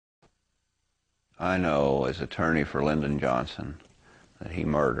I know as attorney for Lyndon Johnson that he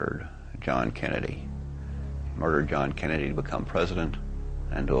murdered John Kennedy. He murdered John Kennedy to become president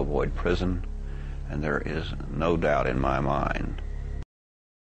and to avoid prison, and there is no doubt in my mind.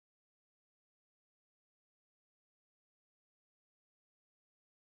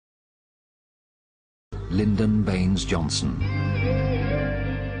 Lyndon Baines Johnson.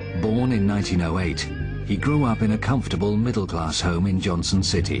 Born in 1908, he grew up in a comfortable middle-class home in Johnson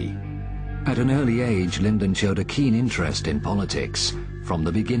City. At an early age, Lyndon showed a keen interest in politics. From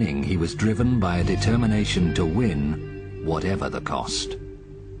the beginning, he was driven by a determination to win, whatever the cost.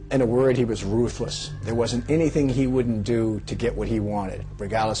 In a word, he was ruthless. There wasn't anything he wouldn't do to get what he wanted,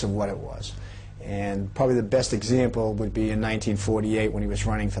 regardless of what it was. And probably the best example would be in 1948 when he was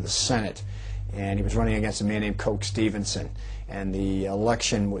running for the Senate. And he was running against a man named Coke Stevenson. And the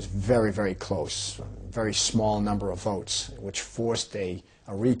election was very, very close, a very small number of votes, which forced a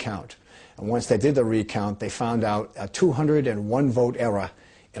recount. And once they did the recount, they found out a 201 vote error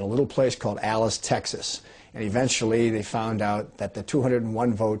in a little place called Alice, Texas. And eventually they found out that the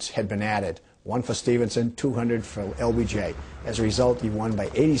 201 votes had been added. 1 for Stevenson, 200 for LBJ. As a result, he won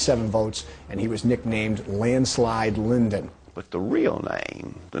by 87 votes, and he was nicknamed Landslide Lyndon. But the real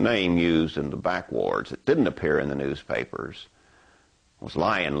name, the name used in the backwards that didn't appear in the newspapers, was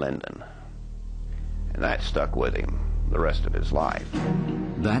Lion Lyndon. And that stuck with him the rest of his life.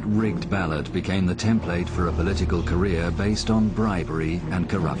 That rigged ballot became the template for a political career based on bribery and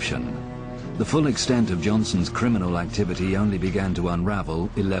corruption. The full extent of Johnson's criminal activity only began to unravel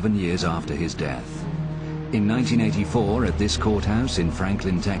 11 years after his death. In 1984, at this courthouse in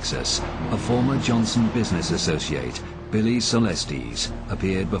Franklin, Texas, a former Johnson business associate, Billy Celestes,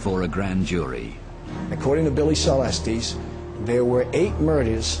 appeared before a grand jury. According to Billy Celestes, there were 8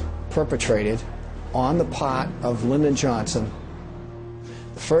 murders perpetrated on the part of Lyndon Johnson.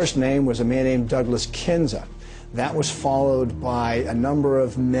 The first name was a man named Douglas Kinzer. That was followed by a number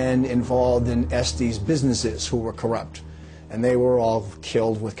of men involved in Estes businesses who were corrupt, and they were all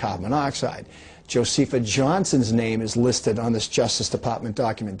killed with carbon monoxide. Josepha Johnson's name is listed on this Justice Department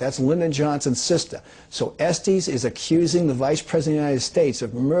document. That's Lyndon Johnson's sister. So Estes is accusing the Vice President of the United States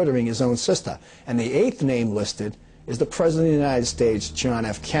of murdering his own sister. And the 8th name listed is the President of the United States, John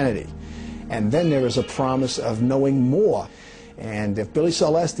F. Kennedy. And then there is a promise of knowing more. And if Billy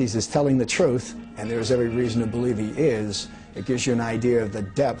Celestes is telling the truth, and there's every reason to believe he is, it gives you an idea of the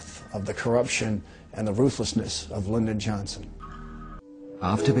depth of the corruption and the ruthlessness of Lyndon Johnson.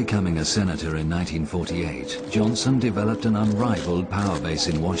 After becoming a senator in 1948, Johnson developed an unrivaled power base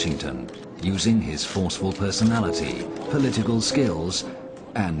in Washington, using his forceful personality, political skills,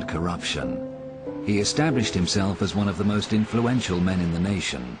 and corruption. He established himself as one of the most influential men in the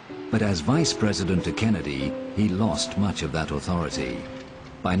nation, but as vice president to Kennedy, he lost much of that authority.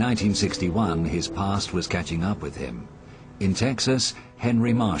 By 1961, his past was catching up with him. In Texas,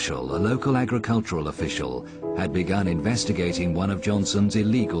 Henry Marshall, a local agricultural official, had begun investigating one of Johnson's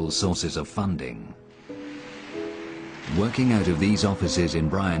illegal sources of funding. Working out of these offices in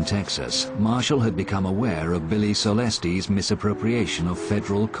Bryan, Texas, Marshall had become aware of Billy Celestes' misappropriation of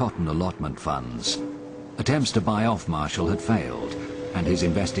federal cotton allotment funds. Attempts to buy off Marshall had failed, and his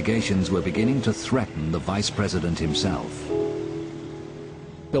investigations were beginning to threaten the vice president himself.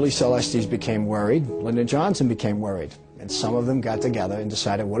 Billy Celestes became worried, Lyndon Johnson became worried, and some of them got together and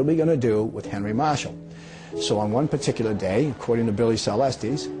decided, what are we going to do with Henry Marshall? So on one particular day, according to Billy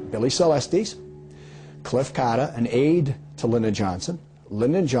Celestes, Cliff Carter, an aide to Lyndon Johnson,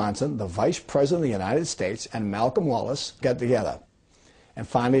 the vice president of the United States, and Malcolm Wallace got together. And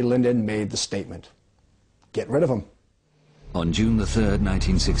finally, Lyndon made the statement, get rid of him. On June the 3rd,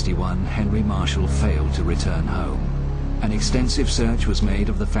 1961, Henry Marshall failed to return home. An extensive search was made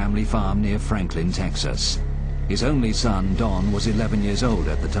of the family farm near Franklin, Texas. His only son, Don, was 11 years old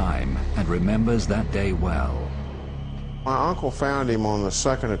at the time and remembers that day well. My uncle found him on the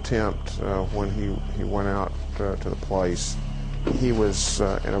second attempt when he went out to the place. He was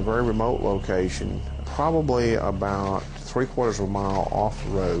in a very remote location, probably about 3/4 of a mile off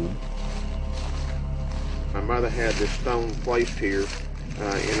the road. My mother had this stone placed here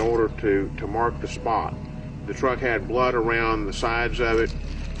in order to mark the spot. The truck had blood around the sides of it.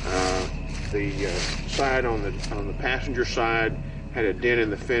 The side on the passenger side had a dent in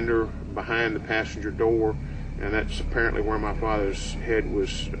the fender behind the passenger door, and that's apparently where my father's head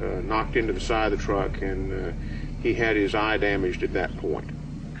was knocked into the side of the truck, and he had his eye damaged at that point.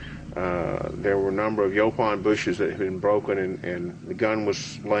 There were a number of yopon bushes that had been broken, and the gun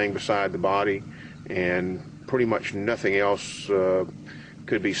was laying beside the body, and pretty much nothing else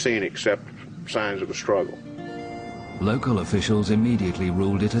could be seen except signs of a struggle. Local officials immediately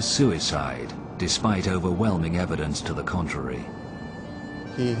ruled it a suicide, despite overwhelming evidence to the contrary.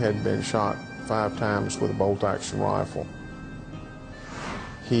 He had been shot 5 times with a bolt-action rifle.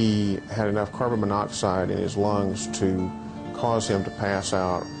 He had enough carbon monoxide in his lungs to cause him to pass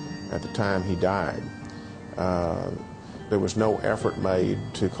out at the time he died. There was no effort made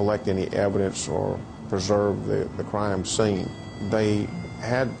to collect any evidence or preserve the crime scene. They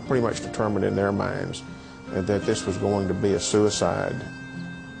had pretty much determined in their minds that this was going to be a suicide.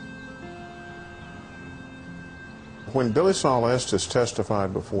 When Billy Saul Estes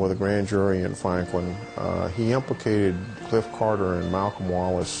testified before the grand jury in Franklin, he implicated Cliff Carter and Malcolm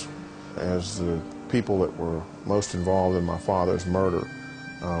Wallace as the people that were most involved in my father's murder.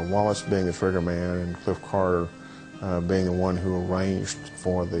 Wallace being the trigger man and Cliff Carter being the one who arranged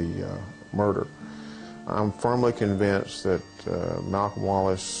for the murder. I'm firmly convinced that Malcolm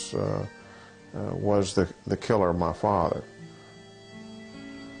Wallace was the killer of my father.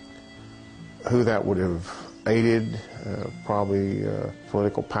 Who that would have aided, probably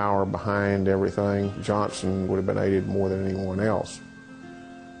political power behind everything. Johnson would have been aided more than anyone else.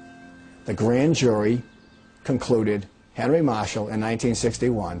 The grand jury concluded Henry Marshall in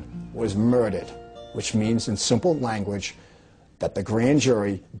 1961 was murdered, which means in simple language that the grand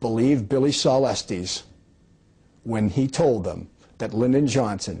jury believed Billy Saul Estes when he told them that Lyndon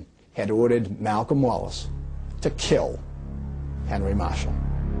Johnson had ordered Malcolm Wallace to kill Henry Marshall.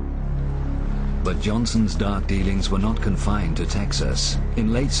 But Johnson's dark dealings were not confined to Texas.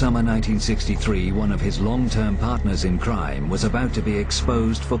 In late summer 1963, one of his long-term partners in crime was about to be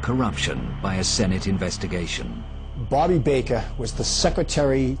exposed for corruption by a Senate investigation. Bobby Baker was the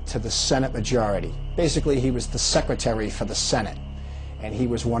secretary to the Senate majority. Basically, he was the secretary for the Senate, and he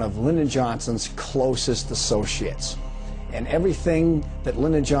was one of Lyndon Johnson's closest associates. And everything that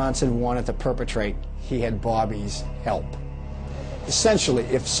Lyndon Johnson wanted to perpetrate, he had Bobby's help. Essentially,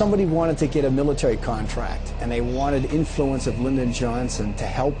 if somebody wanted to get a military contract and they wanted influence of Lyndon Johnson to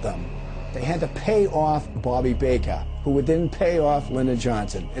help them, they had to pay off Bobby Baker, who would then pay off Lyndon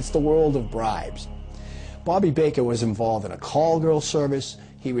Johnson. It's the world of bribes. Bobby Baker was involved in a call girl service.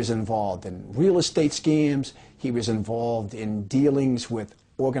 He was involved in real estate scams. He was involved in dealings with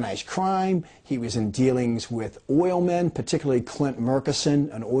organized crime. He was in dealings with oil men, particularly Clint Murchison,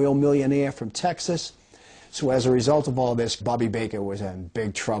 an oil millionaire from Texas. So as a result of all this, Bobby Baker was in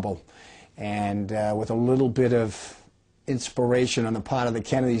big trouble. And with a little bit of inspiration on the part of the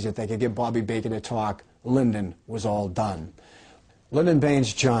Kennedys that they could get Bobby Baker to talk, Lyndon was all done. Lyndon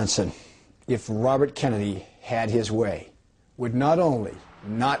Baines Johnson, if Robert Kennedy had his way, would not only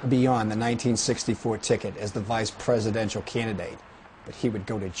not be on the 1964 ticket as the vice presidential candidate, but he would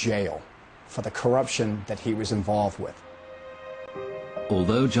go to jail for the corruption that he was involved with.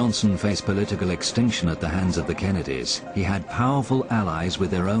 Although Johnson faced political extinction at the hands of the Kennedys, he had powerful allies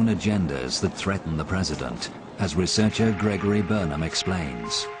with their own agendas that threatened the president, as researcher Gregory Burnham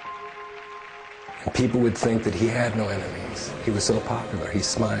explains. And people would think that he had no enemies. He was so popular. He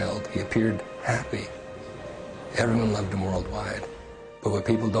smiled. He appeared happy. Everyone loved him worldwide. But what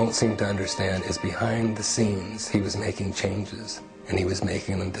people don't seem to understand is behind the scenes, he was making changes, and he was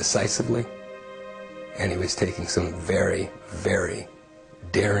making them decisively, and he was taking some very, very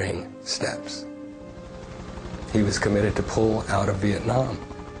daring steps. He was committed to pull out of Vietnam.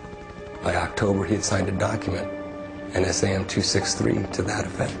 By October, he had signed a document, an SAM 263, to that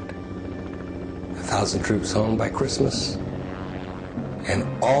effect. 1,000 troops home by Christmas, and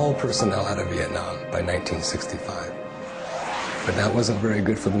all personnel out of Vietnam by 1965. But that wasn't very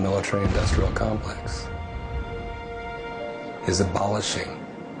good for the military-industrial complex. His abolishing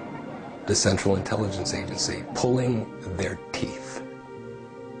the Central Intelligence Agency, pulling their teeth,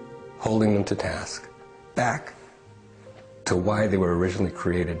 holding them to task, back to why they were originally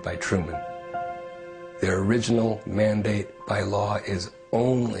created by Truman. Their original mandate by law is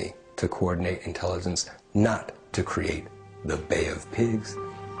only to coordinate intelligence, not to create the Bay of Pigs.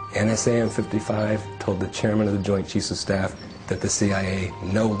 NSAM 55 told the chairman of the Joint Chiefs of Staff that the CIA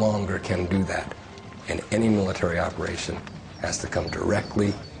no longer can do that, and any military operation has to come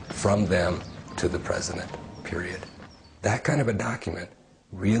directly from them to the president, period. That kind of a document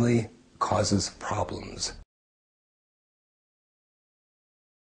really causes problems